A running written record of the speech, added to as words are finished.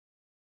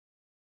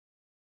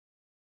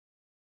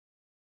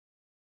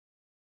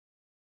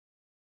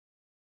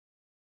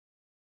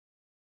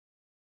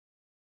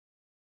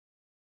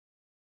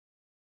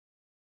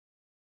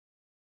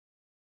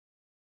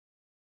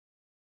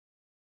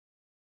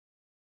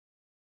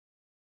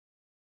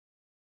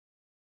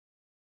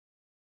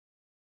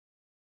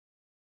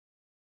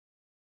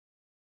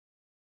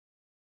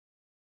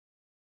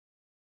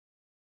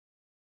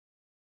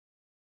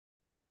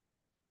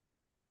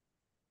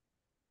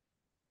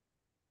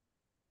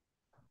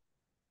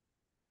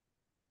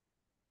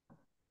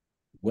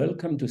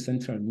Welcome to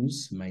Central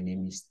News. My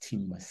name is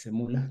Tim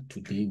Masemola.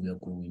 Today we are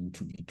going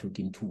to be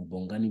talking to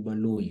Bongani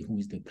Baloyi, who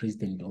is the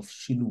president of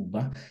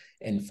Xiluva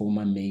and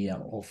former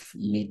mayor of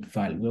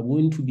Midval. We're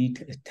going to be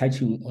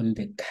touching on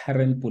the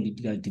current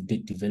political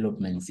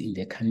developments in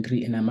the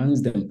country, and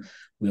amongst them,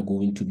 we're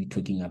going to be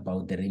talking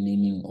about the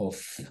renaming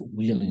of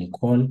William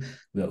Nicol.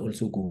 We're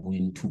also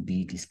going to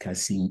be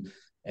discussing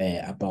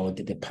about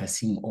the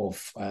passing of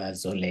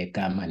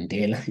Zoleka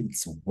Mandela.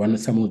 It's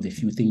some of the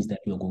few things that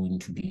we're going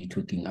to be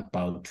talking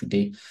about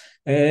today.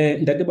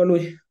 Ndate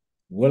Baloyi,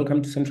 welcome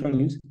to Central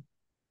News.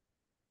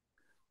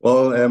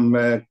 Well,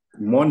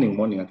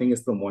 morning. I think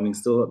it's still morning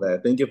still.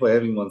 Thank you for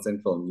having me on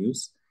Central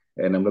News,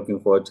 and I'm looking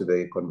forward to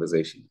the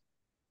conversation.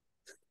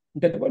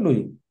 Ndate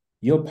Baloyi,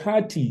 your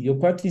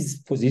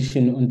party's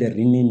position on the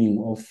renaming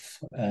of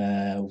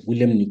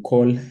William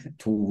Nicol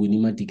to Winnie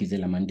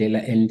Madikizela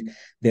Mandela and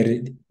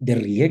the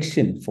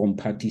reaction from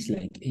parties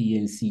like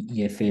ANC,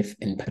 EFF,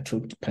 and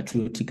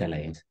Patriotic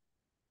Alliance.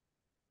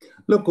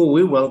 Look,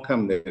 we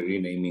welcome the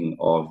renaming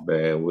of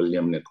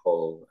William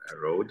Nicol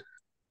Road.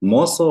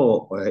 More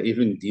so,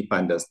 even deep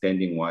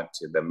understanding what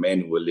the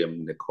man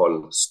William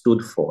Nicol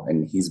stood for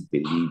and his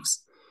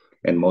beliefs,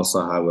 and more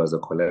so how he was a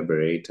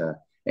collaborator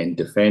and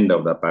defender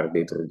of the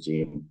apartheid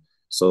regime.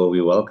 So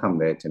we welcome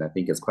that, and I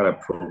think it's quite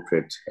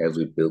appropriate as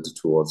we build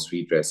towards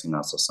redressing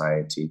our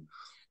society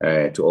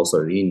to also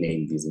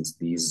rename these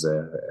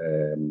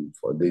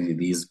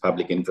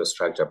public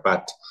infrastructure.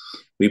 But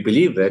we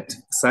believe that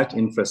such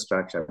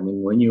infrastructure, I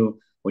mean, when you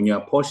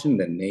apportion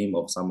the name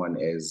of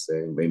someone as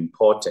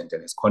important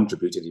and has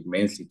contributed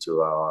immensely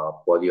to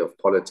our body of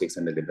politics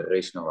and the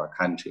liberation of our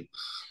country,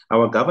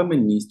 our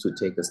government needs to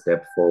take a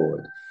step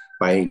forward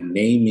by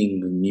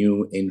naming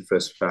new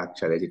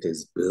infrastructure that it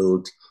has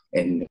built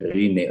and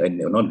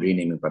not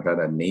renaming, but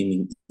rather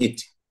naming it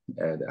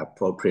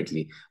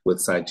appropriately with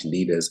such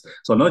leaders.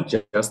 So not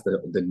just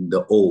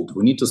the old,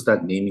 we need to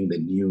start naming the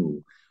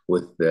new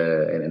with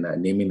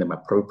and naming them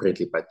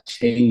appropriately, but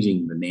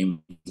changing the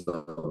names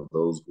of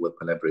those who were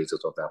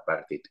collaborators of the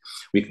apartheid.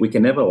 We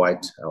can never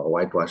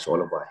whitewash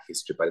all of our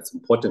history, but it's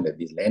important that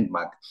these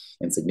landmark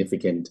and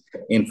significant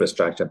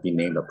infrastructure be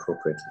named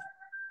appropriately.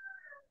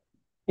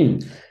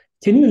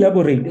 Can you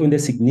elaborate on the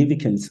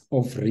significance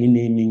of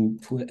renaming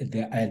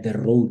the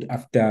road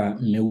after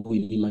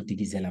Winnie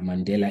Madikizela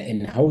Mandela,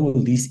 and how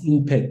will this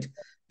impact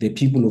the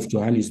people of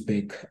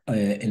Johannesburg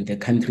and the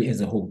country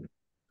as a whole?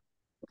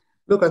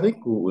 Look, I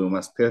think we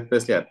must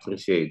firstly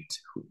appreciate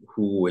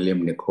who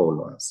William Nicol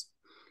was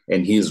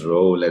and his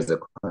role as a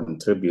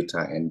contributor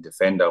and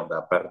defender of the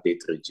apartheid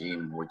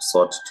regime, which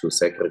sought to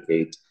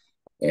segregate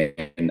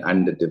and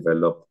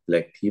underdevelop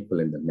Black people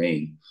in the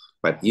main,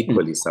 but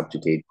equally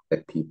subjugate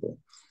Black people.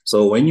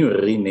 So when you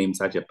rename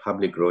such a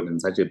public road and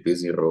such a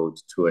busy road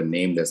to a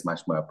name that's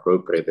much more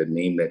appropriate, a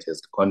name that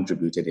has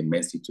contributed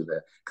immensely to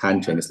the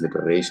country and its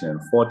liberation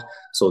and fought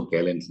so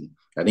gallantly,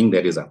 I think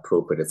that is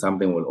appropriate. It's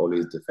something we'll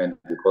always defend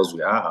because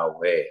we are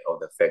aware of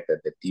the fact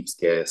that the deep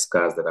scars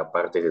that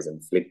apartheid has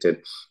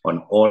inflicted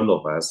on all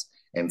of us,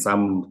 and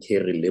some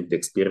carry lived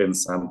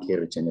experience, some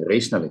carry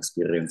generational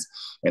experience,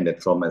 and the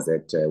traumas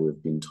that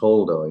we've been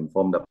told or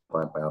informed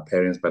about by our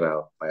parents, by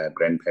our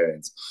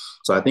grandparents.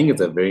 So I think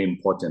it's a very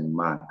important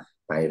mark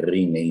by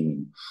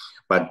renaming.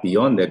 But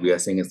beyond that, we are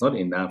saying it's not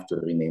enough to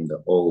rename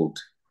the old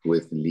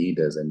with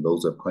leaders and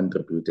those who have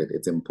contributed.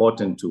 It's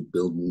important to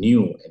build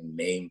new and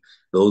name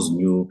those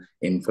new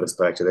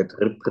infrastructure that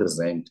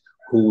represent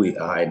who we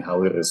are and how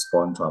we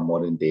respond to our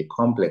modern day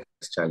complex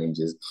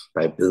challenges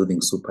by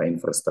building super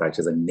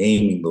infrastructures and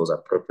naming those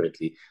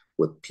appropriately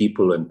with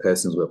people and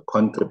persons who have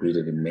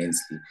contributed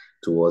immensely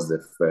towards the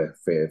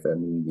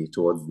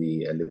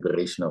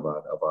liberation of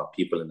our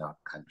people in our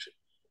country.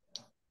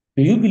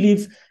 Do you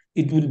believe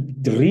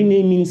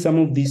renaming some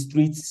of these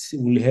streets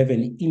will have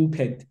an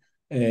impact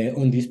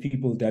on these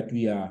people that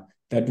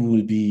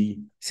will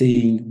be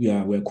saying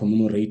we're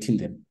commemorating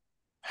them?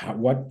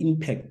 What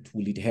impact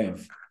will it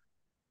have?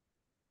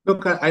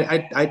 Look,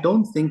 I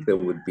don't think there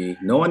would be.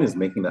 No one is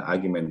making the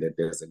argument that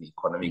there's an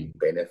economic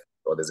benefit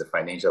or there's a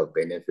financial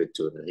benefit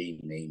to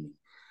renaming.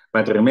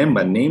 But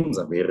remember, names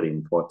are very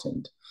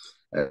important.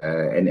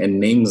 And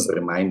names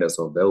remind us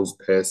of those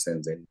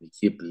persons, and we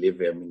keep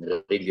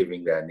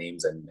reliving their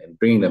names and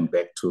bringing them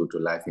back to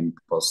life in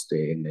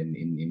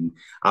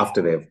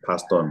after they've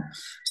passed on.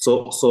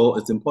 So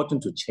it's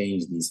important to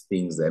change these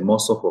things, and more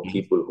so for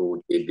people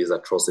who did these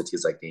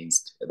atrocities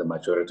against the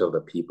majority of the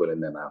people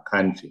in our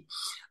country.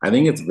 I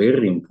think it's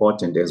very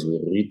important as we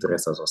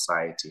redress our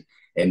society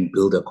and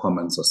build a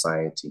common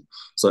society.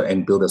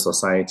 And build a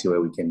society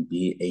where we can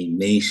be a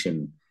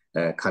nation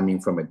coming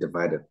from a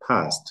divided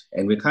past.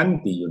 And we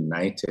can't be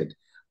united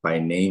by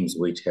names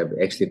which have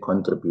actually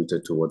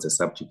contributed towards the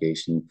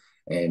subjugation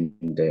and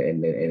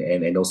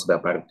also the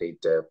apartheid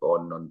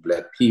on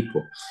Black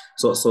people.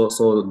 So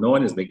no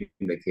one is making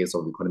the case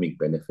of economic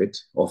benefit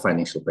or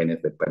financial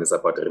benefit, but it's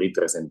about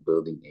redress and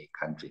building a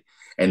country.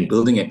 And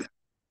building a country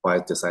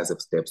requires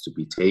decisive steps to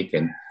be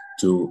taken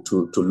to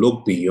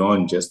look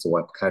beyond just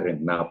what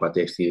current now, but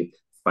actually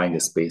find a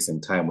space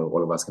and time where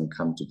all of us can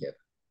come together.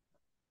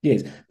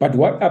 Yes, but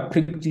what are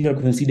practical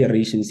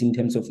considerations in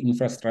terms of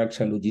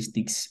infrastructure,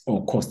 logistics,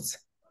 or costs?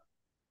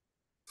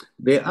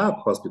 There are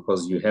costs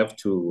because you have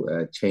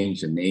to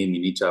change the name.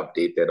 You need to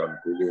update that on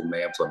Google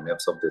Maps or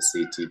maps of the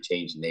city,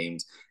 change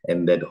names,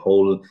 and that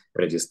whole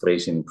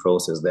registration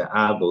process. There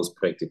are those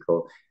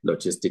practical,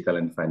 logistical,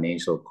 and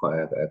financial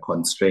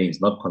constraints,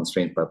 not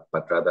constraints, but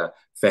rather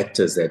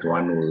factors that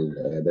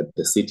that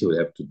the city will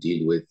have to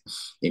deal with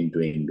in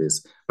doing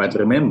this. But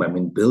remember, I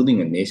mean,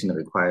 building a nation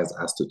requires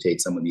us to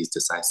take some of these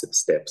decisive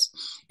steps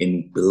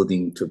in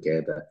building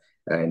together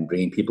and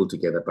bringing people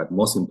together. But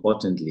most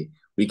importantly,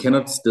 we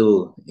cannot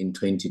still in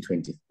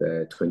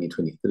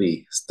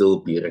 2023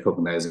 still be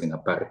recognizing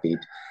apartheid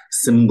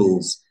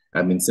symbols.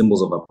 I mean,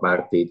 symbols of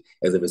apartheid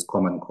as if it's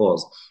common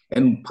cause.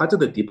 And part of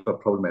the deeper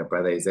problem, my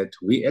brother, is that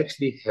we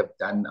actually have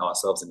done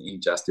ourselves an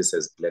injustice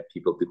as Black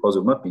people because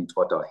we've not been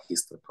taught our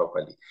history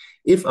properly.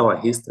 If our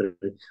history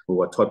we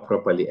were taught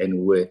properly and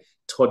we were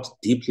taught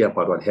deeply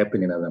about what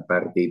happened in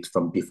apartheid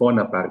from before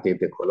apartheid,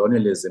 the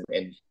colonialism,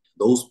 and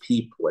those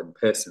people and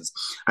persons,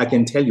 I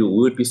can tell you,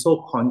 we would be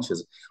so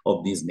conscious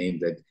of these names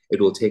that it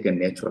will take a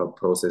natural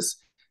process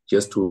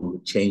just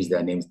to change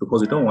their names because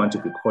we don't want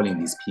to be calling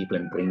these people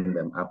and bringing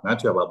them up.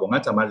 Yes. And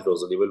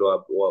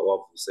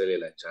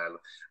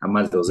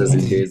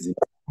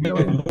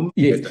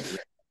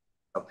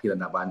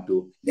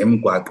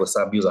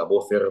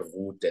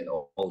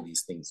all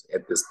these things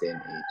at this day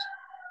and age.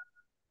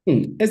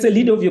 As a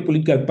leader of your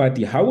political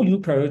party, how will you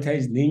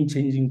prioritize name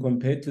changing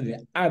compared to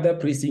the other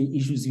pressing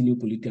issues in your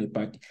political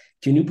party?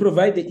 Can you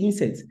provide the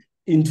insights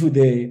into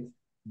the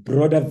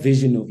broader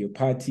vision of your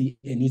party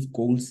and its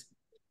goals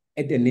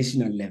at the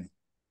national level?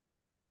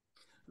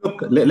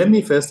 Look, let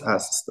me first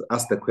ask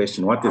the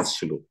question, what is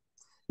Xiluva?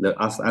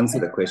 Answer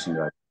the question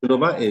right.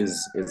 Xiluva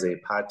is a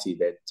party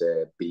that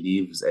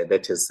believes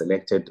that has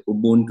selected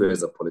Ubuntu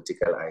as a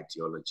political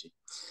ideology.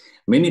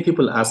 Many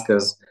people ask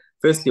us,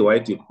 firstly, why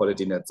do you call it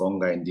in a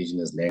Tsonga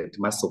indigenous language?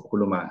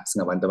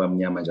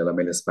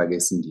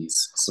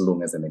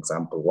 As an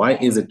example. Why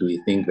is it, do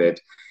we think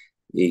that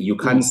you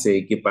can't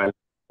say Kipali,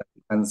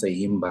 you can't say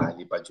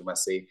Himbali, but you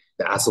must say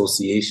the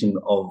Association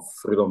of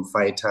Freedom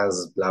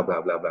Fighters, blah,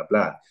 blah, blah, blah,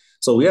 blah.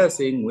 So we are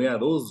saying, we are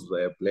those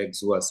Blacks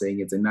who are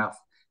saying it's enough.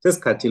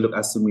 Just look,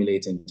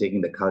 assimilate and taking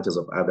the cultures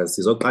of others.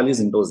 And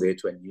using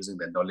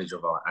the knowledge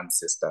of our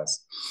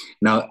ancestors.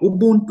 Now,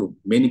 Ubuntu,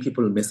 many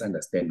people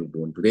misunderstand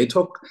Ubuntu. They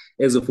talk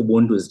as if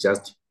Ubuntu is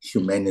just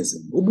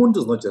humanism. Ubuntu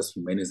is not just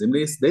humanism.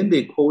 Then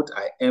they quote,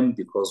 I am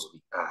because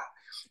we are,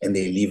 and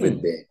they leave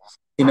it there.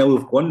 You know,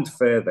 we've gone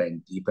further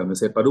and deeper and we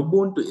said, but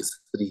Ubuntu is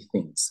three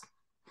things.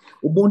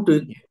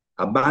 Ubuntu,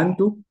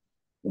 Abantu,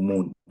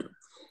 Umuntu.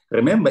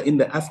 Remember, in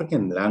the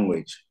African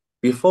language,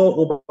 before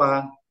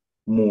Uba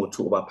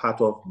Mutu, Uba part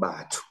of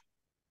Batu.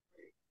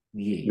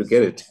 Yes. You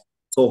get it?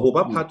 So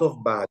Uba part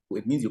of Batu,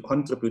 it means you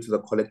contribute to the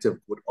collective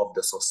good of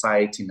the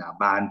society,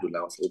 Nabantu,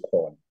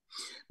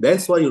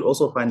 That's why you'll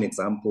also find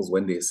examples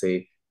when they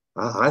say,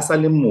 so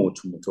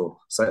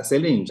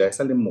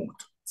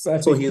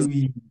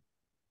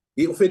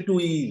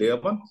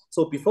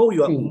before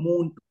you are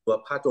Umuntu, you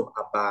are part of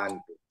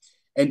Abantu.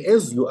 And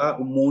as you are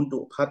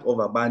Umuntu, part of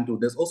Abantu,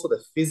 there's also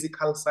the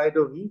physical side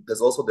of you,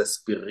 there's also the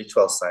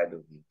spiritual side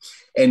of you.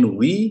 And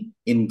we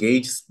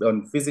engage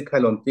on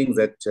physical, on things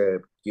that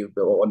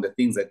on the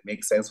things that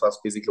make sense for us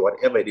physically,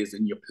 whatever it is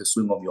in your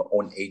pursuing of your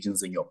own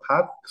agents in your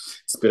path.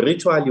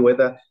 Spiritually,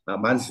 whether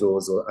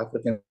Manjos or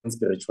African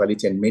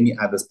spirituality and many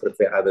others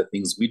prefer other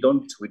things, we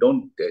don't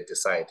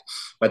decide.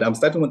 But I'm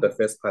starting with the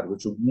first part,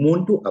 which is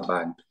Muntu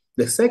Abantu.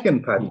 The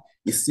second part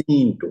is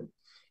Sintu.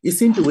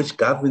 Isintu, which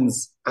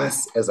governs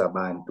us as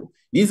Abantu.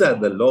 These are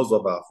the laws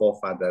of our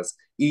forefathers.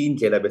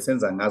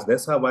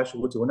 That's how I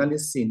should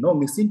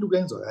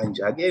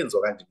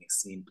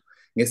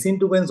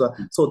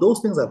so those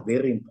things are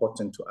very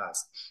important to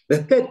us.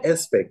 The third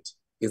aspect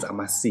is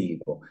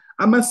amasiko.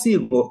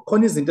 Amasiko,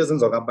 khona izinto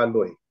ezenziwa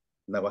kaBaloyi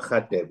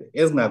nabahadebe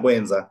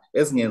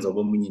ezingenza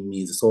komunye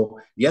imizi. So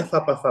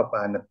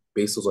yafapafapana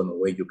based on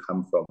where you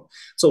come from.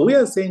 So we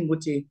are saying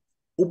ukuthi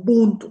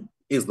Ubuntu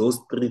is those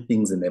three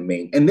things in the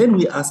main. And then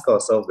we ask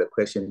ourselves the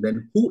question,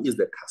 then who is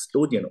the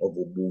custodian of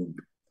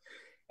Ubuntu?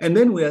 And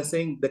then we are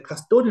saying the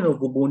custodian of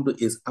Ubuntu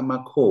is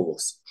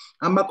Amakhosi.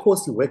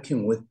 Amakhosi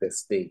working with the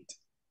state,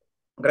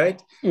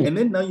 right? And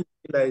then now you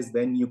realize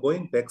then you're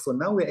going back. So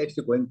now we're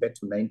actually going back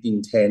to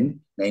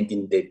 1910,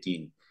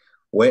 1913.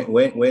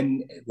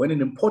 When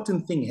an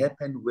important thing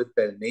happened with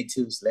the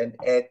Natives Land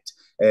Act,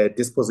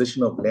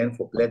 disposition of land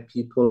for Black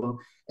people,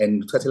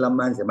 and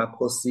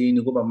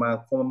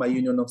former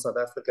Union of South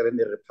Africa, then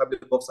the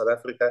Republic of South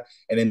Africa,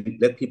 and then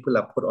Black people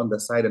are put on the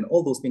side, and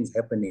all those things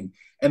happening.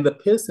 And the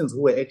persons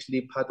who were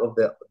actually part of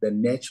the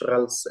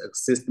natural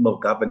system of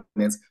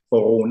governance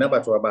for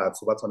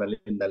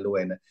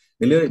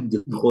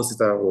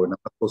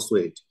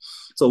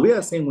so we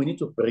are saying we need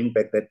to bring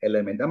back that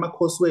element.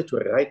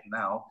 Right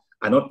now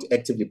are not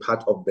actively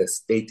part of the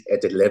state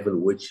at a level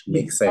which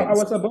makes sense.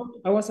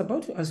 I was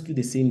about to ask you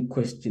the same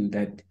question,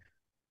 that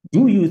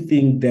do you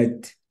think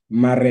that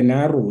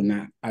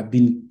Marenarona have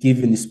been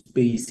given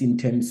space in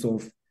terms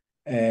of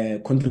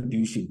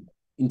contribution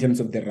in terms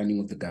of the running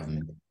of the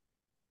government?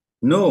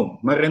 No,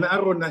 Marena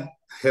Arona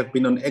have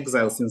been on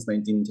exile since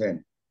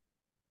 1910.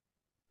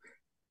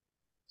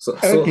 So,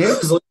 Okay.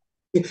 so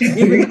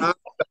even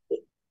after,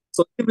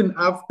 even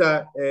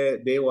after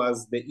there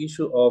was the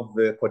issue of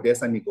the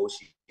CODESA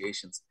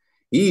negotiations,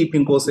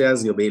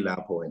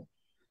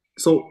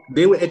 so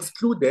they were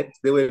excluded.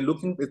 They were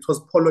looking, it was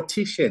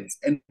politicians,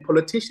 and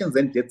politicians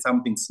then did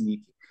something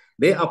sneaky.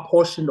 They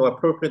apportioned or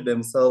appropriated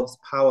themselves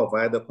power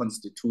via the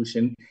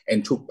constitution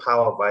and took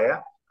power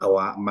via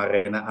our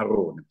Marena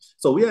Arona.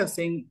 So we are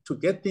saying to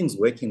get things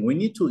working, we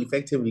need to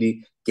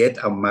effectively get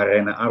a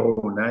Marena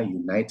Arona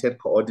united,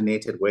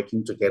 coordinated,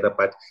 working together,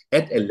 but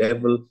at a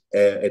level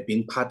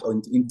being part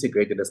or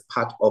integrated as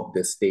part of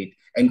the state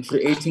and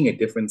creating a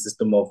different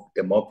system of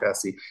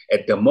democracy.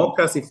 A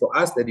democracy for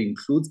us that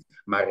includes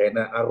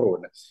Marena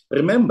Arona.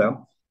 Remember,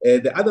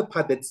 the other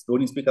part that's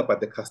when you speak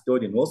about the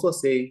custodian, we also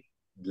say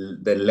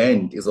the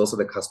land is also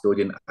the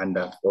custodian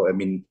under, or I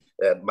mean,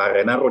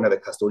 Marena Arona, the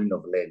custodian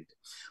of land.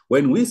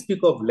 When we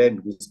speak of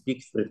land, we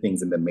speak three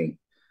things in the main.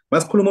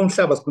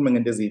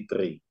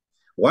 Three.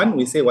 One,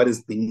 we say what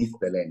is beneath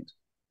the land,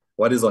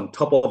 what is on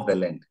top of the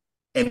land,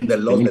 and the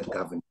laws that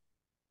govern.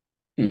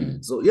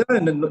 So yeah,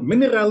 and the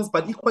minerals,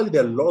 but equally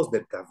the laws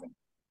that govern.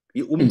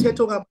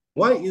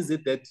 Why is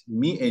it that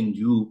me and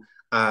you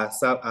are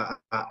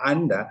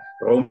under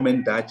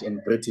Roman, Dutch,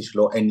 and British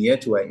law, and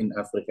yet you are in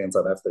Africa and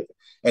South Africa?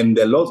 And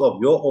the laws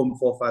of your own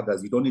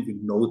forefathers, you don't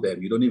even know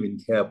them, you don't even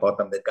care about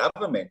them. The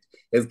government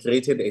has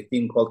created a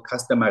thing called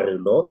customary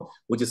law,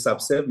 which is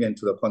subservient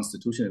to the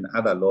constitution and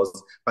other laws,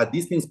 but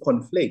these things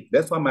conflict.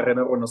 That's why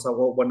Marena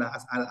Ronosawona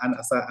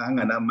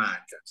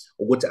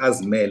ukuthi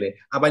azimele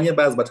abanye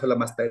bazi bathola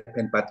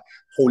ama-stipend, but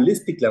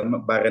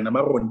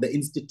holistically the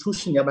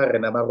institution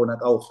yabarena barona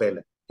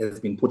kaofela has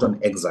been put on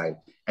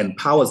exile and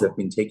powers have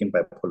been taken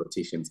by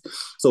politicians.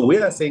 So we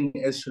are saying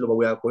as Xiluva,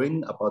 we are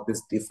going about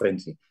this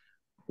differently.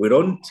 We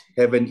don't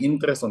have an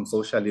interest on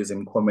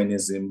socialism,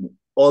 communism,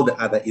 all the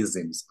other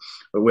isms,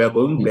 but we are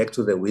going back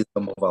to the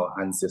wisdom of our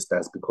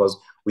ancestors because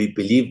we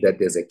believe that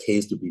there's a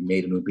case to be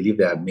made, and we believe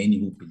there are many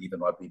who believe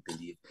in what we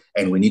believe,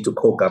 and we need to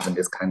co-govern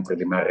this country,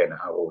 Marena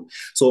our own.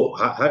 So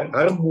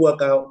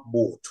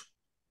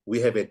we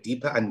have a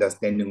deeper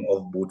understanding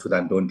of Botho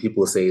than when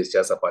people say it's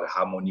just about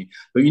harmony.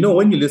 But you know,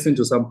 when you listen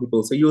to some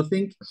people, so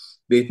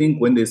they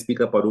think when they speak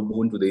about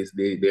Ubuntu,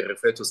 they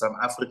refer to some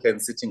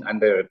Africans sitting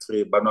under a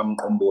tree, Banam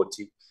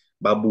Komboti,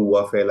 Babu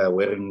Wafela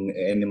wearing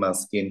animal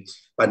skin,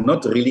 but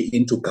not really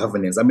into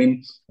governance. I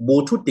mean,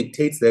 Botho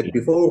dictates that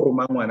before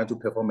Romangwana to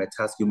perform a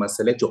task, you must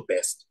select your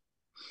best.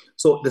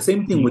 So the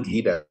same thing with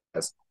leaders.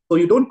 So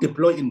you don't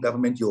deploy in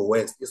government your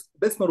worst.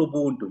 That's not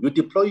Ubuntu. You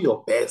deploy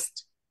your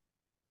best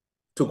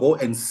to go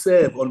and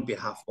serve on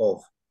behalf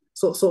of.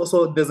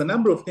 So there's a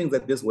number of things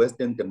that this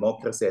Western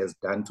democracy has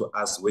done to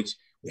us, which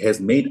has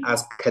made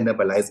us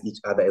cannibalize each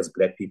other as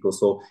Black people.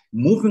 So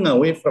moving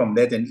away from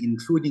that and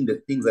including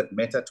the things that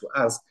matter to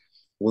us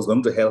was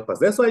going to help us.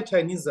 That's why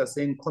Chinese are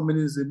saying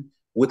communism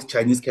with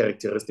Chinese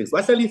characteristics.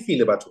 What shall you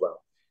feel about it?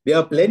 They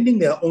are blending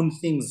their own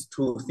things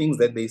to things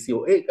that they see.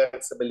 Oh,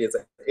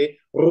 hey,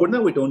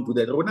 Rona, we don't do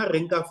that. Rona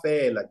renka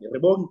fela,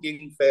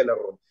 rebonking fela,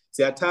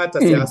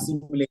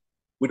 assimilate.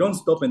 We don't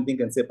stop and think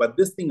and say, but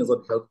this thing is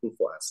not helpful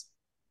for us.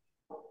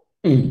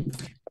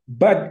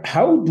 But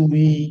how do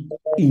we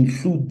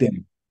include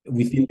them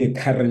within the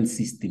current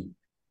system?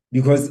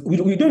 Because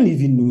we don't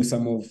even know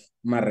some of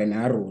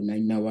Marena Arona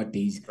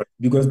nowadays,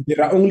 because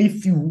there are only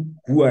few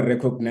who are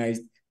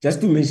recognized.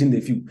 Just to mention the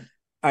few,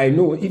 I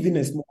know even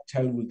a small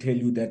child will tell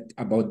you that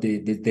about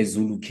the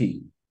Zulu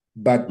king,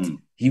 but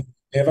he will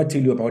never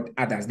tell you about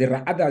others. There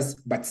are others,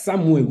 but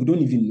somewhere we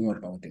don't even know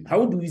about them.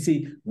 How do we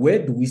say,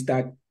 where do we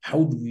start?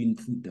 How do we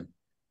include them?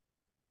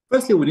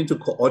 Firstly, we need to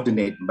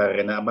coordinate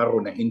Marena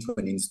Marona into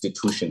an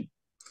institution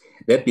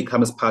that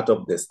becomes part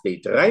of the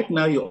state. Right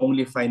now, you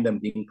only find them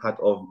being part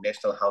of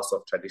National House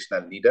of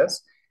Traditional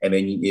Leaders, and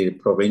then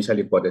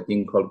provincially for the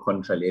thing called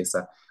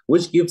Contralesa,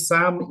 which gives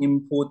some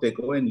input. They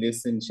go and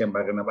listen,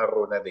 Marena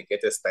Marona, they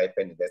get a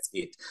stipend, that's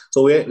it.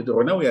 So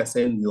we are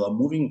saying you are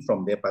moving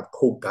from there, but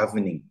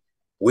co-governing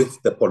with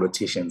the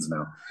politicians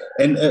now.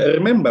 And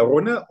remember,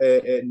 Rona,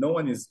 no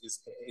one is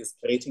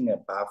creating a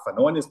buffer.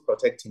 No one is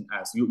protecting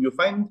us. You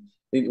find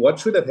what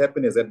should have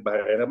happened is that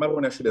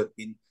Rona should have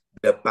been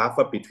the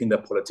buffer between the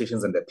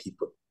politicians and the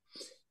people.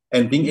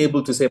 And being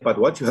able to say, but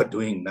what you are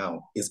doing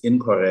now is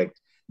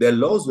incorrect. The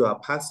laws you are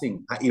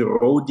passing are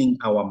eroding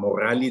our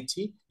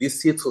morality.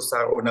 This sits to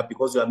Sarona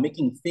because you are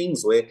making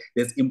things where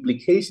there's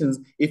implications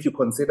if you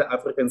consider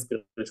African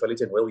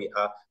spirituality and where we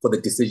are for the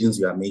decisions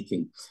you are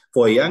making.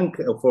 For a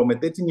from a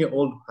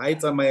 13-year-old,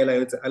 it's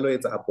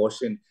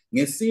abortion.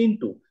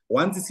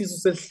 Once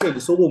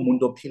it's so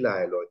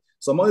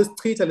more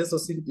treat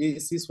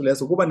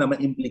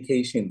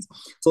implications.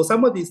 So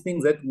some of these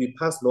things that we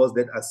pass laws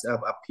that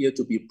appear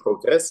to be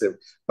progressive,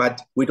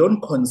 but we don't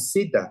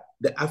consider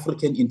the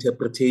African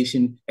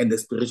interpretation and the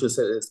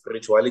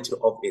spirituality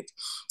of it.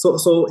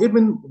 So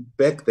even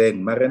back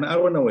then, Marena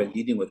Arona were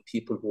leading with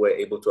people who were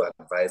able to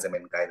advise them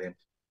and guide them.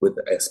 with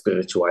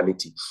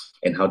spirituality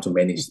and how to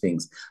manage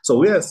things. So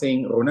we are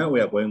saying, Rona, we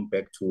are going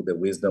back to the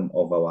wisdom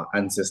of our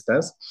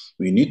ancestors.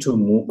 We need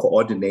to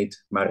coordinate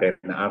Marena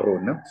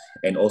Arona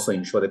and also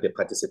ensure that they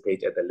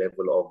participate at the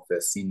level of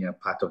the senior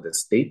part of the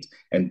state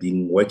and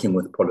working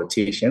with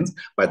politicians,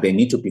 but they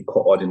need to be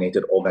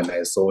coordinated,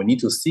 organized. So we need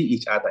to see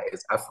each other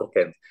as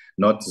Africans,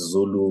 not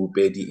Zulu,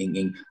 Bedi,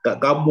 Inging,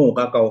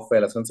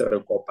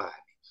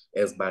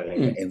 as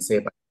Barena, and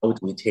say, how do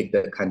we take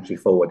the country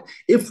forward?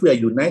 If we are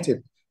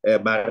united,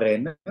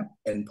 Barena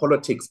and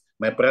politics,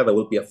 my brother,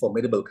 will be a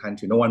formidable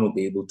country. No one will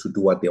be able to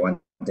do what they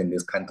want in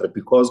this country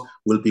because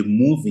we'll be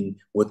moving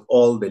with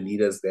all the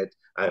leaders that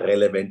are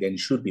relevant and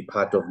should be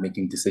part of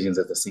making decisions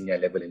at the senior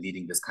level and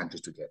leading this country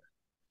together.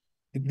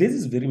 This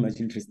is very much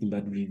interesting,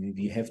 but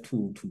we have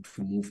to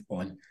move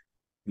on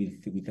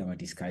with our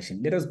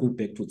discussion. Let us go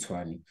back to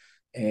Tshwane.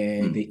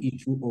 The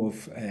issue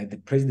of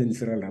the President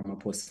Cyril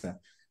Ramaphosa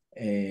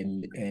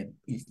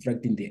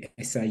instructing the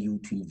SIU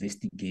to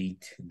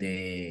investigate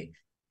the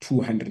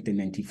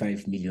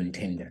 295 million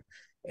tender.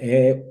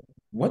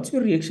 What's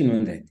your reaction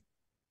on that?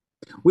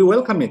 We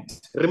welcome it.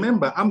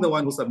 Remember, I'm the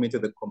one who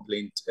submitted the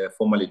complaint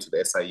formally to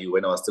the SIU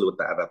when I was still with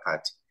the other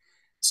party.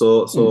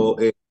 So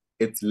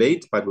it's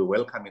late, but we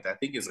welcome it. I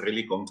think it's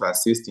really going to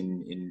assist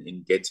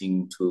in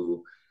getting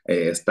to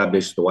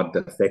establish what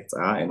the facts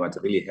are and what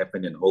really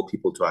happened and hold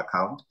people to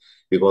account.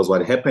 Because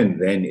what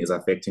happened then is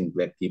affecting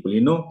Black people.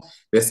 You know,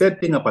 the sad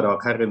thing about our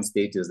current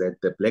state is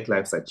that the Black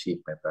lives are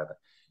cheap, my brother.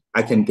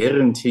 I can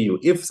guarantee you,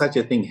 if such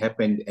a thing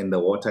happened and the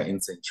water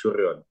in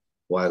Centurion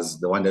was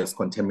the one that's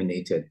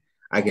contaminated,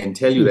 I can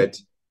tell you that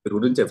it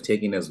wouldn't have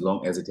taken as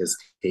long as it has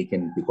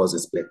taken because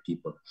it's Black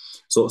people.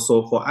 So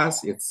for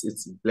us,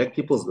 it's Black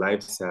people's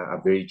lives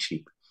are very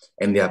cheap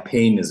and their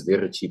pain is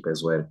very cheap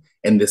as well.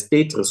 And the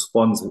state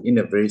responds in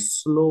a very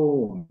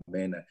slow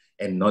manner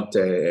and not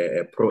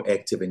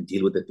proactive and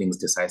deal with the things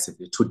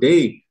decisively.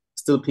 Today,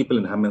 still people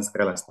in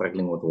Hammanskraal are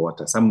struggling with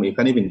water. Some, you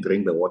can't even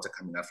drink the water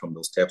coming out from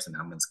those taps in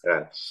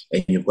Hammanskraal.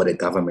 And you've got a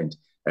government,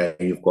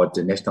 you've got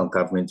the national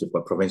government, you've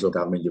got provincial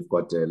government, you've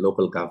got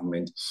local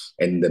government,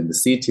 and then the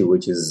city,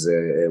 which is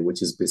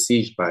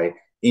besieged by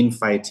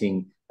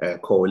infighting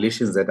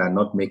coalitions that are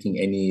not making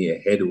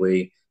any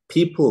headway.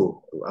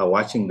 People are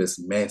watching this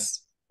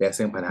mess. They're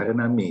saying, for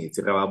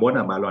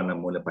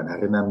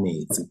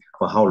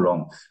how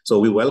long? So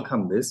we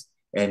welcome this.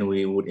 And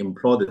we would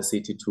implore the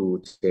city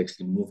to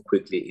actually move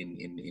quickly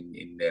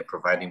in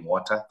providing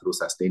water through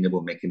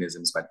sustainable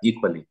mechanisms, but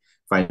equally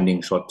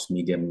finding short to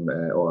medium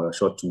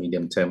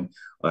term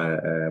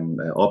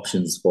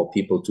options for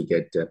people to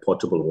get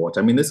potable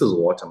water. I mean, this is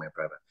water, my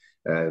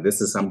brother.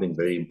 This is something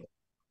very important,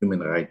 human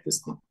right,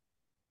 this thing.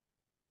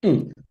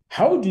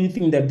 How do you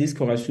think that this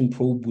corruption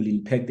probe will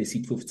impact the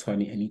city of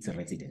Tshwane and its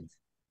residents?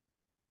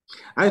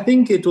 I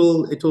think it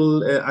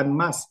will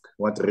unmask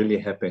what really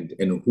happened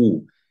and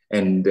who.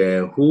 And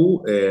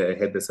who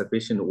had the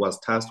sufficient was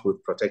tasked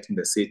with protecting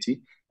the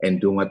city and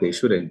doing what they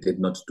should and did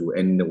not do.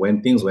 And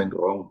when things went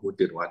wrong, who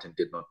did what and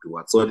did not do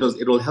what. So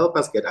it will help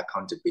us get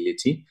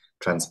accountability,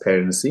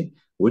 transparency,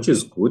 which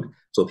is good,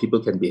 so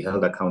people can be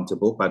held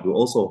accountable. But we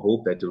also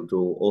hope that it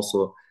will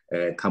also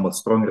come with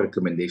strong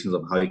recommendations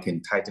of how you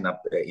can tighten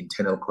up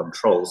internal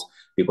controls,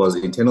 because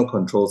internal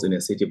controls in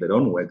a city, if they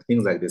don't work,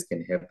 things like this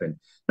can happen.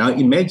 Now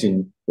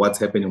imagine what's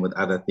happening with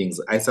other things.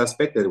 I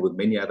suspect that with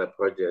many other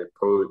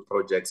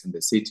projects in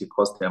the city,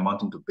 costing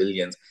amounting to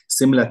billions,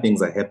 similar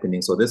things are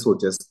happening. So this will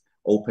just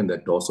open the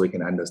door so we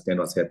can understand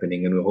what's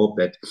happening. And we hope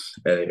that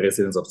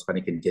residents of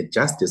Tshwane can get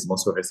justice,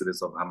 also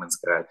residents of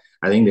Hammanskraal.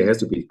 I think there has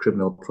to be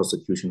criminal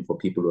prosecution for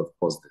people who have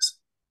caused this.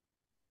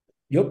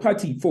 Your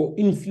party, for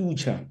in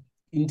future,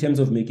 in terms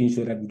of making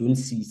sure that we don't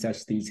see such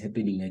things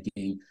happening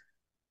again,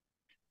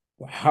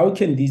 how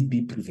can this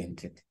be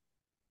prevented?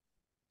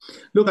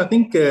 Look, I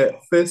think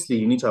firstly,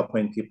 you need to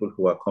appoint people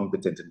who are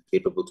competent and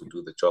capable to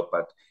do the job.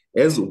 But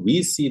as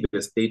we see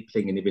the state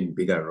playing an even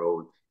bigger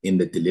role in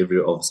the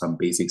delivery of some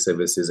basic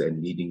services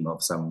and leading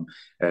of some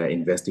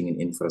investing in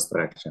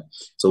infrastructure.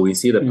 So we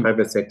see the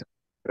private sector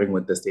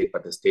with the state,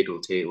 but the state will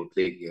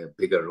play a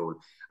bigger role.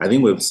 I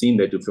think we've seen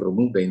that if you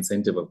remove the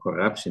incentive of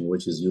corruption,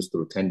 which is used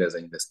through tenders,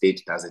 and the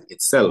state does it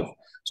itself.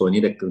 So we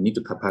need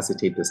to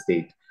capacitate the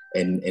state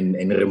and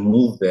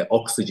remove the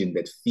oxygen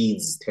that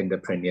feeds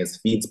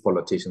tenderpreneurs, feeds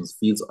politicians,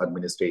 feeds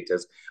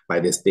administrators, by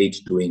the state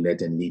doing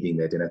that and leading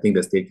that. And I think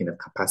the state can have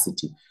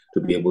capacity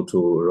to be able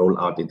to roll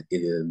out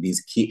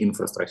these key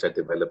infrastructure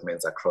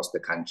developments across the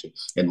country,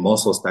 and more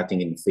so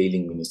starting in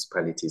failing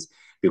municipalities.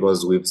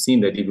 Because we've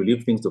seen that if you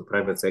leave things to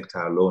private sector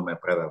alone, my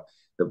brother,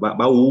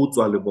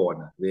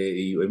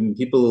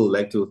 people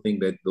like to think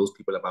that those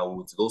people are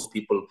bawuts. Those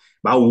people,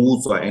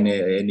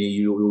 and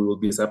you will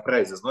be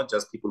surprised. It's not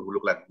just people who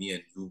look like me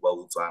and you,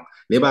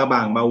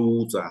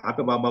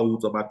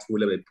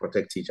 they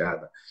protect each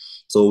other.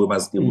 So we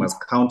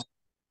must count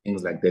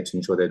things like that to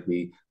ensure that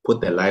we put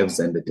the lives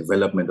and the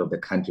development of the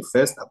country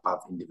first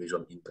above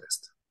individual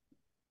interest.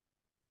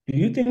 Do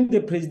you think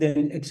the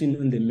president's action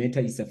on the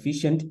matter is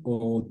sufficient,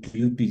 or do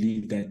you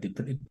believe that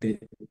the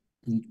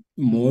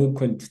more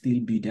can still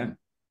be done?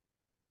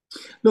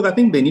 Look, I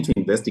think they need to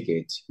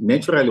investigate.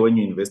 Naturally, when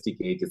you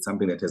investigate, it's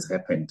something that has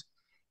happened.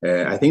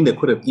 I think they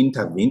could have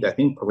intervened. I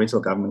think provincial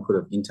government could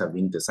have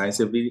intervened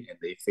decisively, and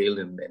they failed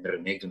and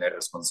reneged on their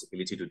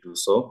responsibility to do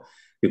so.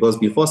 Because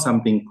before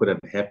something could have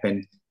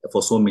happened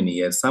for so many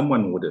years,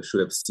 someone should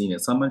have seen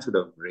it. Someone should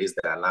have raised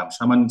the alarm.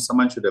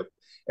 Someone should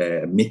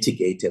have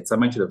mitigated.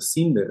 Someone should have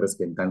seen the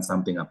risk and done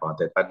something about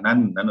it. But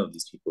none of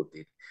these people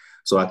did.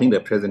 So I think the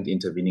president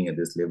intervening at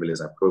this level is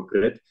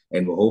appropriate,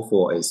 and we hope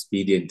for a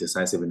speedy and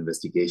decisive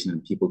investigation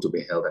and people to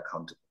be held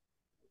accountable.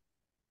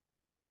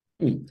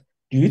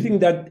 Do you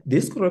think that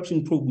this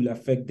corruption probe will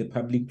affect the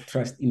public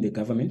trust in the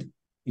government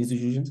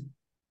institutions?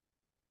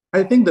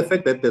 I think the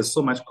fact that there's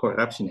so much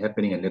corruption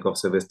happening and lack of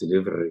service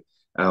delivery,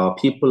 our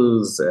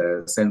people's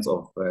sense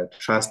of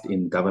trust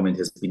in government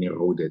has been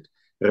eroded.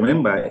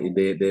 Remember,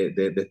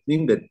 the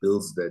thing that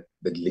builds the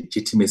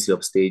legitimacy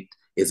of state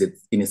is it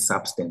in its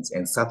substance,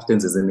 and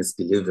substance is in its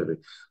delivery.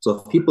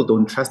 So if people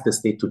don't trust the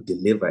state to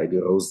deliver, it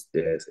erodes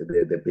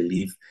the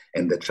belief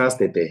and the trust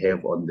that they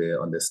have on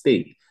the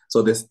state.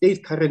 So the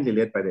state currently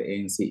led by the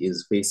ANC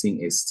is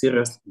facing a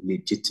serious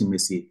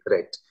legitimacy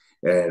threat.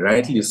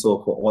 Rightly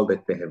so, for all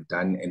that they have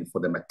done and for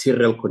the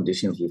material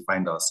conditions we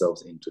find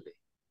ourselves in today.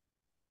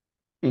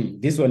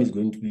 This one is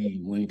going to be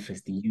more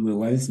interesting. You were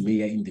once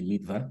mayor in the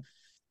Midvaal,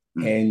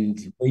 and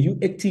were you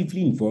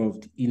actively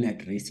involved in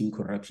addressing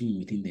corruption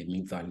within the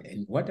Midvaal?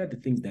 And what are the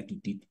things that you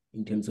did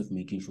in terms of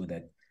making sure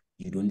that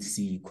you don't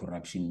see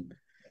corruption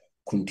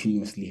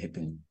continuously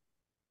happening?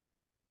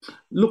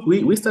 Look,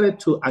 we started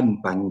to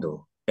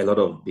unbundle a lot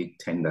of big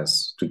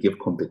tenders to give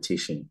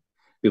competition,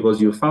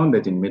 because you found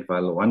that in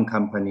Midvaal, one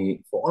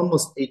company for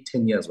almost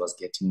 10 years was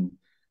getting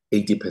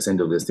 80%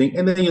 of this thing.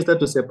 And then you start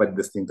to say, but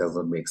this thing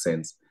doesn't make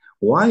sense.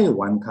 Why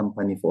one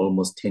company for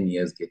almost 10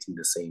 years getting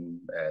the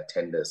same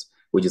tenders,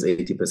 which is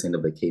 80%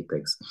 of the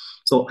capex?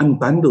 So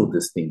unbundle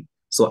this thing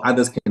so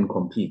others can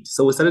compete.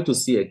 So we started to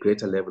see a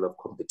greater level of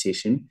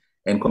competition.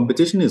 And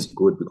competition is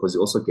good because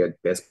you also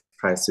get best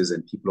prices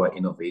and people who are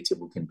innovative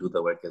who can do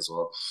the work as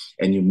well.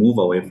 And you move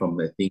away from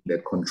the thing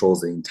that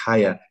controls the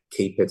entire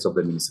capex of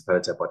the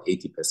municipality, about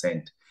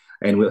 80%.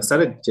 And we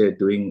started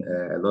doing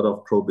a lot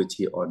of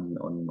probity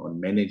on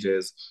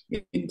managers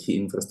in key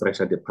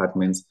infrastructure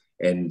departments,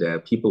 and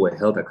people were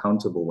held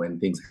accountable when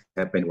things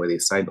happened, where they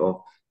signed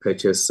off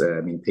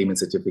payment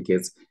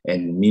certificates,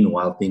 and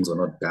meanwhile things are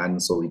not done.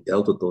 So we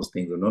dealt with those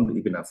things. We're not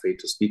even afraid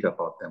to speak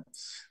about them.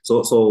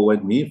 So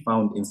when we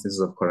found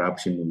instances of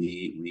corruption,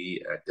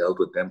 we dealt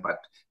with them. But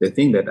the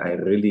thing that I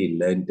really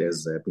learned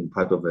as being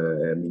part of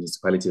a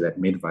municipality like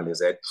Midvaal is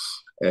that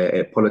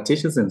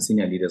politicians and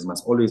senior leaders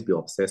must always be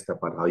obsessed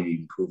about how you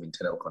improve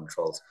internal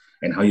controls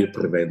and how you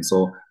prevent.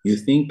 So you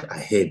think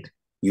ahead.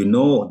 You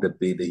know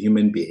the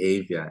human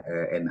behavior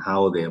and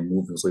how they're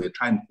moving. So you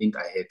try and think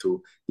ahead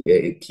to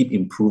keep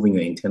improving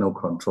your internal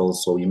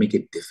controls, so you make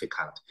it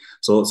difficult.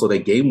 So the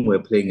game we're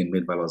playing in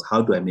Midvaal was,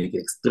 how do I make it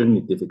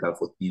extremely difficult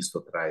for thieves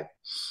to thrive?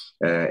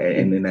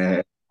 And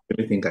I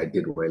really think I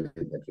did well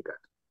in that regard.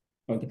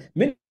 Okay.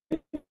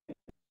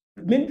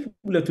 Many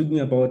people are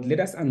talking about, let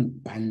us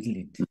unbundle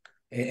it.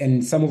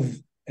 And some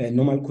of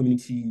normal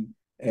community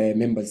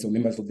members or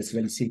members of the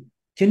society say,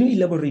 can you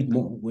elaborate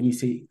more when you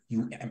say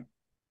you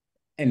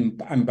and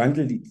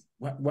unbundled it?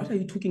 What are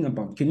you talking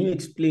about? Can you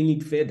explain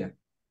it further?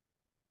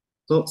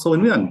 So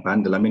when we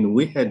unbundle,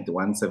 we had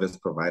one service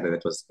provider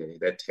that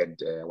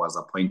was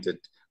appointed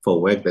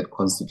for work that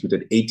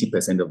constituted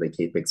 80% of the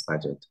capex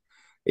budget.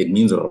 It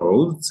means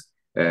roads,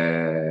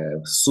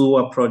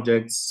 sewer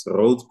projects,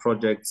 roads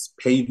projects,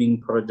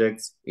 paving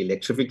projects,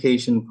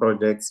 electrification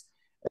projects,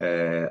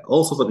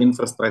 all sorts of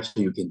infrastructure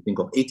you can think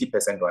of.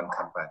 80% one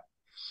company,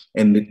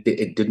 and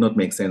it did not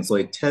make sense. So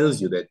it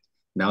tells you that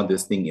now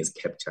this thing is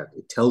captured.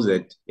 It tells you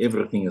that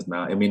everything is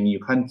now, you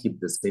can't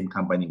keep the same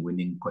company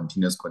winning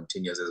continuous,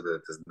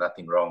 there's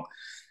nothing wrong.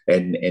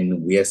 And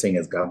we are saying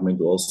as government,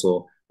 we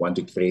also want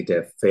to create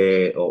a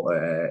fair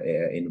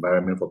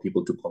environment for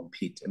people to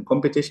compete. And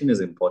competition is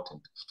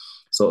important.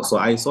 So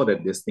I saw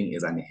that this thing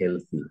is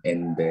unhealthy,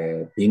 and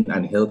being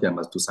unhealthy, I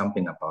must do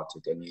something about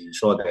it and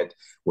ensure that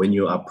when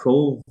you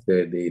approve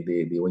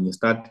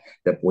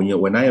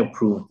when I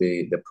approve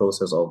the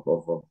process of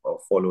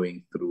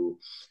following through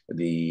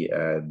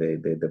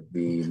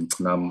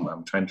now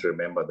I'm trying to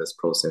remember this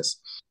process,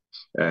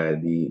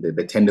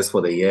 the tenders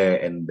for the year,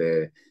 and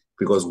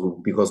because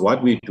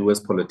what we do as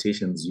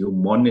politicians, you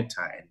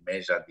monitor and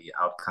measure the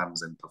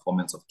outcomes and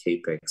performance of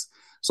capex.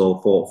 So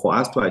for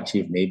us to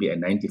achieve maybe a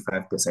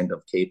 95%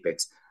 of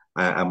capex,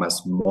 I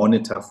must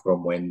monitor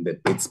from when the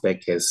bid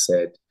spec has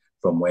said,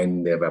 from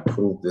when they've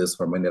approved this,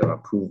 from when they've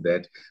approved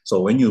that.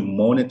 So when you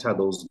monitor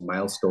those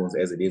milestones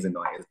as it is in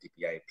our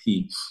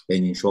SDPIP,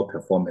 then you show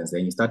performance,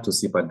 then you start to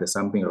see, but there's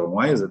something wrong.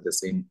 Why is it the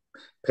same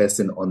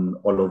person on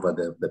all over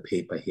the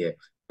paper here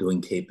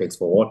doing capex?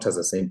 For water,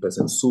 the same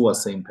person, sewer,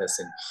 same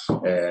person,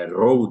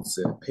 roads,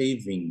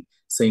 paving,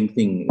 same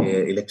thing,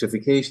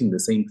 electrification, the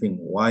same thing.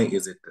 Why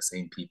is it the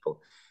same people?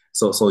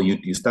 So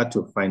you start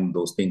to find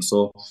those things.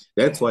 So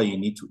that's why you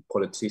need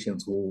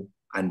politicians who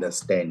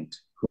understand,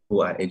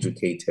 who are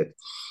educated.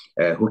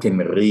 who can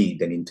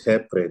read and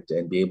interpret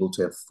and be able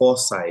to have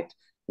foresight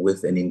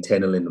with an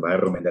internal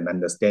environment and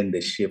understand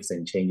the shifts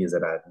and changes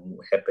that are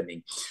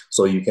happening.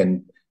 So you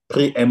can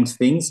preempt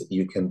things,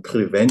 you can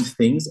prevent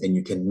things, and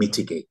you can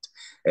mitigate.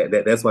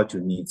 That's what you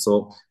need.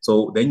 So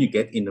then you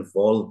get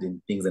involved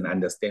in things and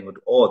understand what,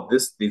 oh,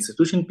 the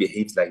institution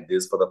behaves like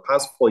this. For the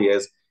past 4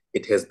 years,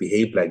 it has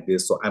behaved like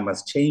this. So I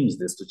must change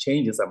this. To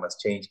change this, I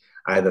must change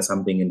either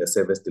something in the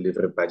service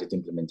delivery budget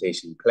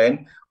implementation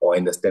plan or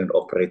in the standard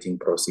operating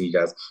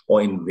procedures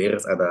or in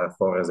various other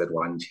forums that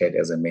one chaired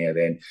as a mayor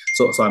then.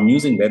 So I'm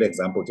using that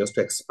example just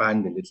to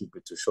expand a little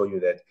bit to show you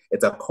that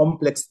it's a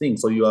complex thing.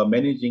 So you are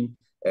managing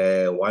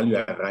while you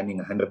are running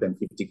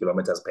 150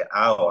 kilometers per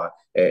hour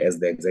as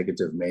the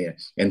executive mayor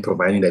and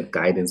providing that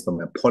guidance from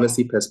a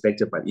policy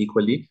perspective, but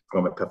equally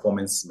from a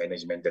performance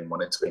management and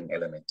monitoring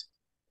element.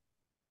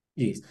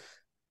 Yes.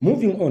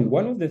 Moving on,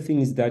 one of the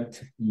things that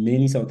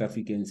many South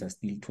Africans are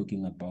still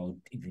talking about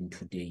even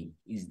today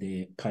is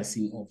the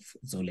passing of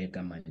Zoleka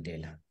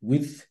Mandela.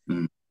 With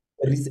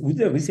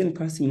the recent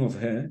passing of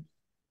her,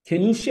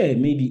 can you share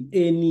maybe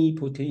any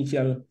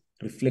potential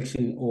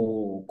reflection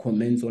or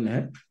comments on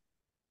her?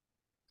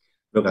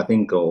 Look, I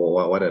think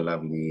what a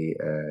lovely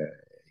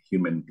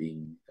human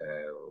being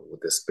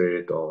with the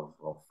spirit of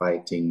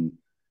fighting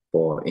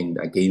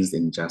against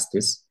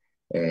injustice,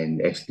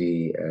 and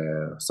actually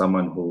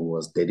someone who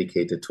was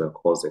dedicated to a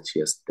cause that she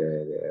has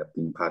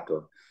been part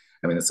of.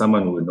 I mean,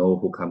 someone we know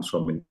who comes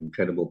from an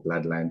incredible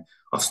bloodline,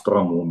 a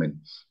strong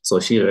woman. So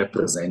she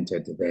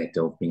represented that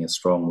of being a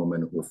strong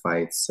woman who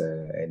fights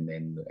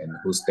and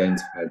who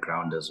stands her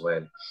ground as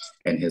well,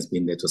 and has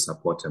been there to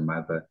support her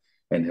mother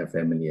and her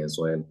family as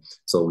well.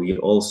 So we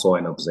all saw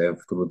and observed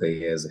through the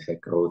years her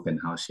growth and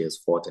how she has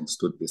fought and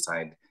stood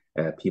beside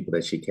people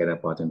that she cared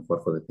about and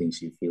fought for the things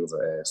she feels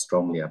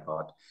strongly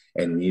about.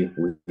 And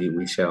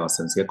we share our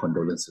sincere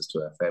condolences to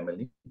her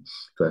family,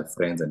 to her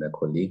friends and her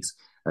colleagues.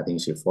 I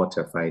think she fought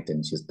her fight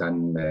and she's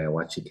done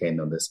what she can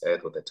on this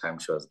earth with the time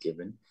she was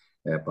given.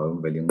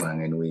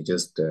 And we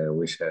just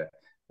wish her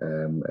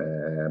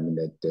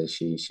that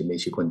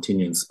she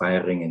continue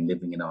inspiring and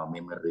living in our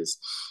memories.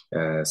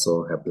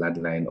 So her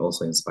bloodline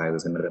also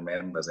inspires and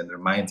remembers and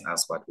reminds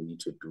us what we need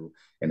to do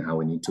and how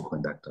we need to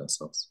conduct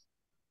ourselves.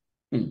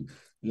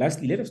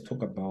 Lastly, let us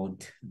talk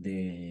about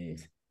the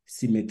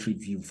cemetery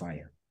view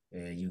fire.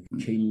 You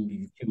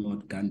came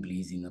out gun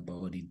blazing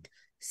about it,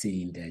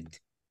 saying that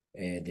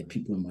the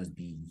people must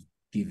be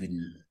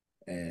given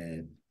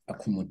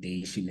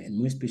accommodation, and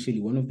more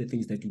especially one of the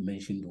things that you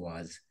mentioned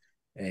was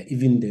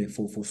even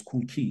for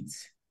school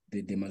kids,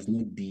 they must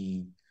not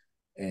be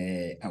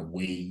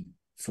away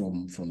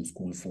from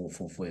school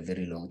for a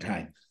very long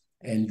time.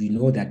 And we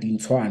know that in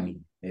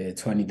Tshwane,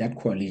 that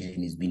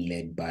coalition is being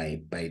led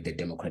by the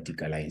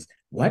Democratic Alliance.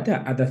 What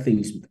are other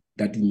things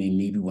that you may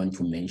maybe want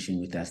to mention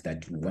with us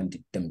that you want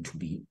them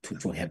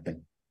to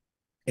happen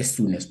as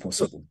soon as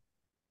possible?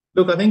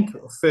 Look, I think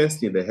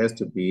firstly, there has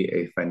to be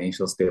a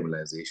financial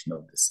stabilization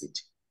of the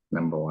city,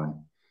 number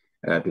one.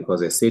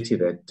 Because a city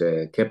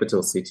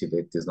capital city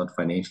that is not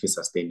financially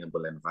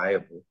sustainable and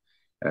viable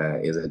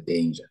is a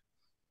danger.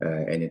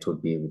 And it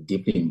would be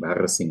deeply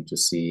embarrassing to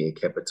see a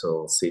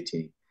capital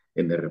city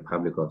in the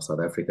Republic of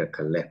South Africa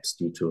collapse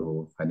due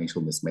to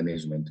financial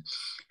mismanagement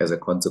as a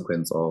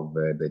consequence of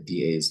the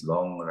DA's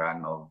long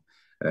run of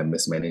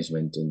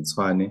mismanagement in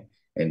Tshwane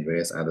and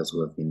various others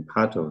who have been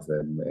part of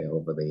them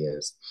over the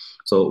years.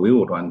 So we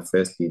would want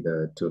firstly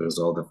to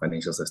resolve the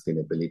financial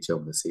sustainability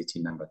of the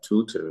city. Number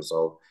two, to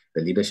resolve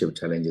the leadership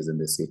challenges in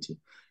the city.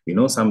 You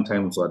know,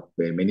 sometimes what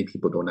many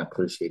people don't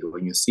appreciate,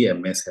 when you see a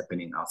mess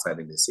happening outside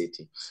in the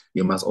city,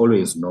 you must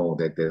always know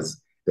that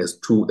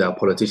there are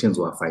politicians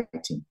who are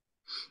fighting.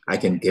 I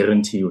can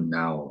guarantee you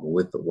now,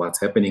 with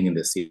what's happening in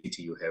the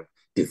city, you have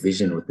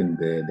division within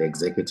the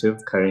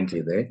executive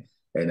currently there.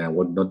 And I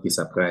would not be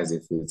surprised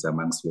if it's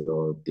amongst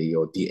your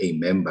DA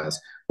members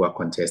who are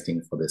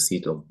contesting for the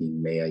seat of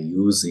being mayor,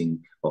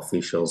 using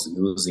officials,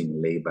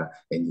 using labor,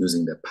 and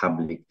using the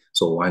public.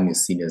 So one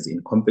is seen as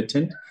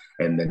incompetent,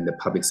 and then the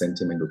public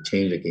sentiment will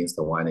change against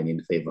the one and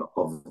in favor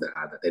of the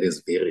other. That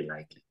is very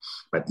likely.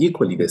 But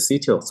equally, the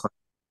city of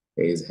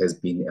has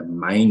been a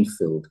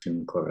minefield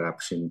in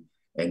corruption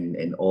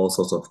and all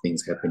sorts of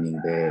things happening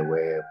there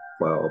where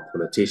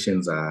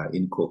politicians are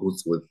in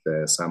cahoots with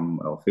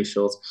some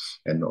officials,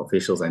 and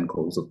officials are in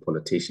cahoots with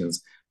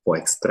politicians for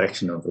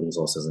extraction of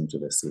resources into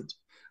the city.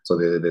 So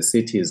the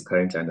city is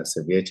currently under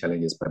severe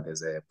challenges, but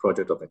there's a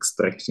project of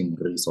extracting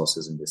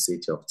resources in the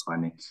city of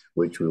Tshwane,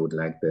 which we would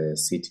like the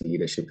city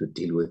leadership to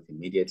deal with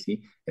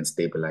immediately and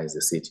stabilize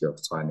the city of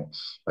Tshwane.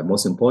 But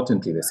most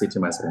importantly, the city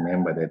must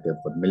remember that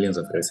they've got millions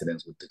of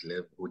residents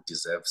who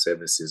deserve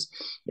services,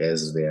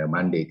 as their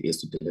mandate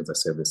is to deliver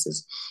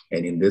services.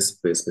 And in this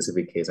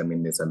specific case, I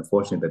mean, it's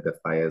unfortunate that the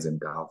fires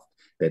engulfed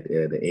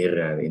the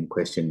area in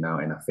question now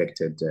and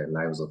affected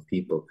lives of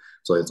people.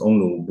 So it's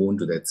only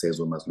Ubuntu that says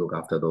we must look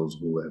after those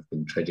who have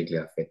been tragically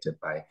affected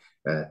by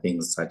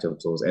things such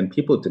as those. And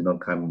people did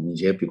not come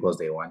here because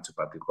they want to,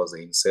 but because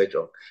they're in search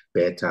of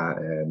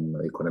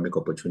better economic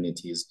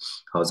opportunities,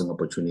 housing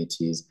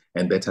opportunities,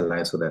 and better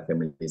lives for their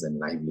families and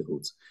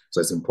livelihoods. So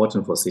it's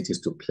important for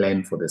cities to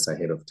plan for this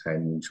ahead of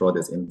time, ensure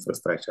there's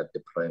infrastructure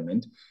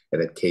deployment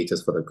that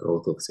caters for the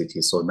growth of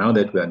cities. So now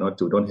that we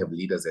don't have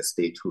leaders that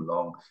stay too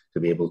long to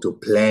be able to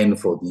plan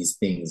for these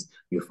things,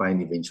 you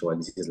find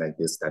eventualities like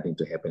this starting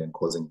to happen and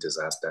causing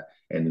disaster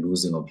and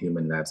losing of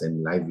human lives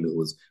and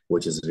livelihoods,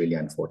 which is really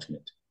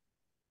unfortunate.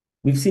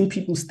 We've seen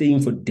people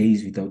staying for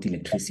days without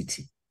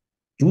electricity.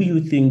 Do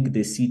you think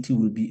the city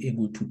will be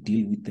able to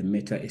deal with the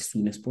matter as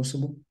soon as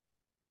possible?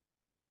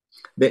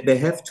 They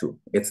have to.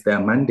 It's their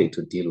mandate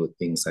to deal with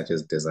things such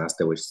as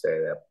disaster, which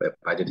the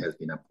budget has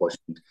been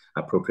apportioned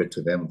appropriate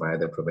to them by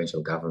the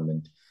provincial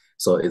government.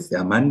 So it's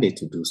their mandate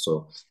to do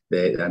so.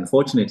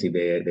 Unfortunately,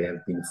 they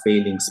have been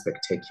failing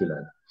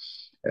spectacularly,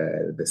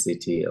 the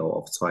city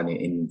of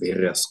Tshwane in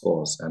various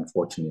scores,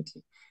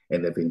 unfortunately.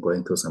 And they've been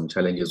going through some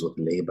challenges with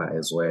labor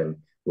as well,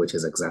 which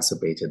has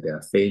exacerbated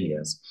their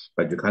failures.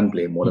 But you can't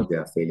blame all of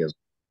their failures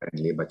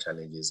on labor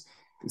challenges.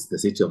 The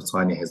city of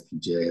Tshwane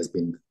has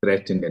been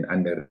threatened and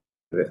under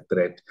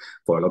threat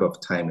for a lot of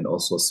time, and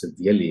also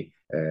severely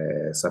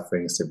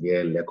suffering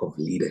severe lack of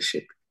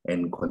leadership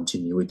and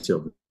continuity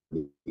of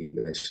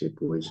leadership,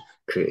 which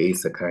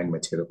creates the current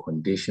material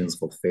conditions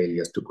for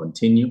failures to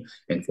continue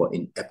and for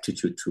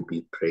ineptitude to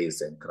be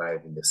praised and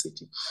thrive in the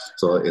city.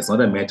 So it's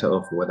not a matter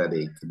of whether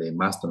they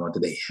must or not,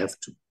 they have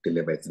to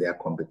deliver. It's their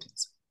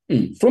competence.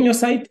 From your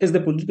side, as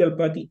the political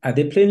party, are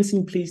there plans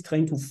in place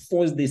trying to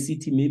force the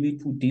city maybe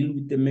to deal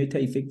with the matter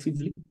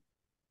effectively?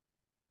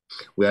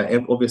 We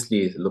are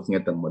obviously looking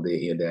at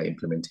their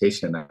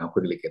implementation and how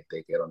quickly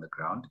they get on the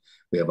ground.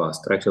 We have our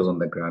structures on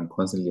the ground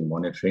constantly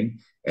monitoring,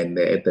 and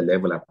at the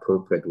level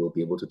appropriate, we'll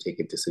be able to take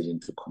a decision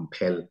to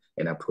compel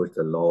and approach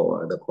the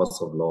law, the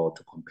courts of law,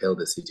 to compel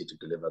the city to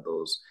deliver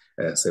those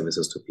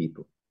services to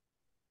people.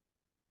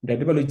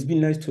 Baloyi, it's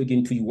been nice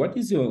talking to you. What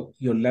is your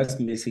last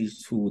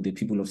message to the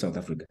people of South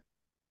Africa?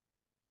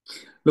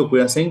 Look, we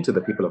are saying to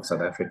the people of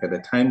South Africa, the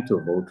time to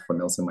vote for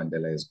Nelson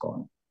Mandela is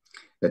gone.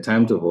 The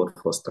time to vote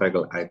for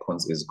struggle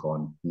icons is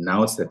gone.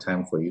 Now it's the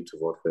time for you to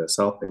vote for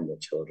yourself and your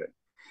children.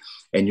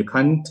 And you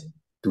can't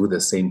do the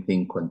same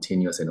thing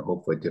continuous and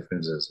hope for a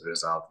different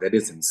result. That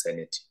is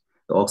insanity.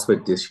 The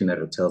Oxford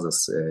Dictionary tells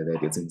us that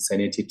it's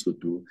insanity to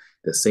do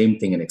the same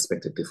thing and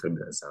expect a different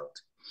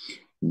result.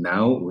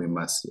 Now we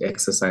must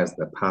exercise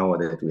the power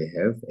that we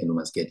have, and we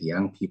must get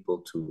young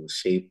people to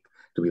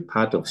be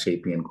part of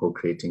shaping and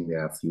co-creating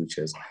their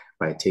futures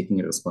by taking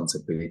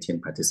responsibility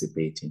and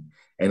participating.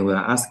 And we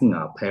are asking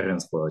our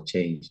parents for a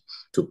change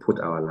to put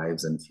our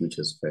lives and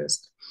futures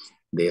first.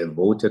 They have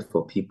voted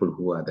for people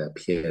who are their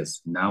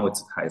peers. Now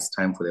it's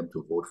time for them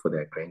to vote for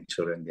their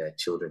grandchildren, their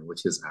children,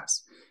 which is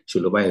us.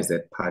 Xiluva is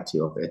that party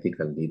of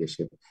ethical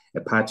leadership,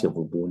 a party of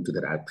Ubuntu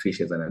that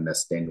appreciates and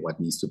understands what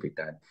needs to be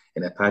done,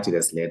 and a party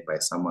that's led by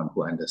someone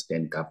who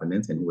understands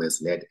governance and who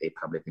has led a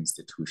public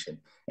institution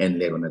and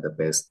led one of the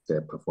best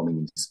performing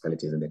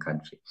municipalities in the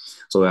country.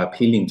 So we're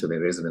appealing to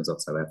the residents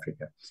of South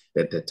Africa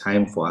that the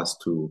time for us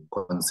to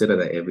consider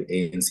the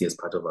ANC as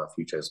part of our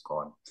future is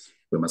gone.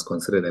 We must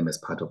consider them as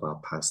part of our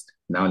past.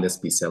 Now let's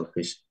be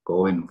selfish.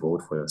 Go and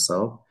vote for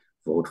yourself,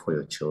 vote for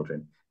your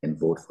children, and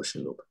vote for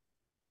Xiluva.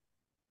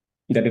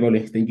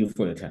 Baloyi, thank you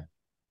for your time.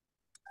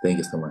 Thank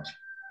you so much.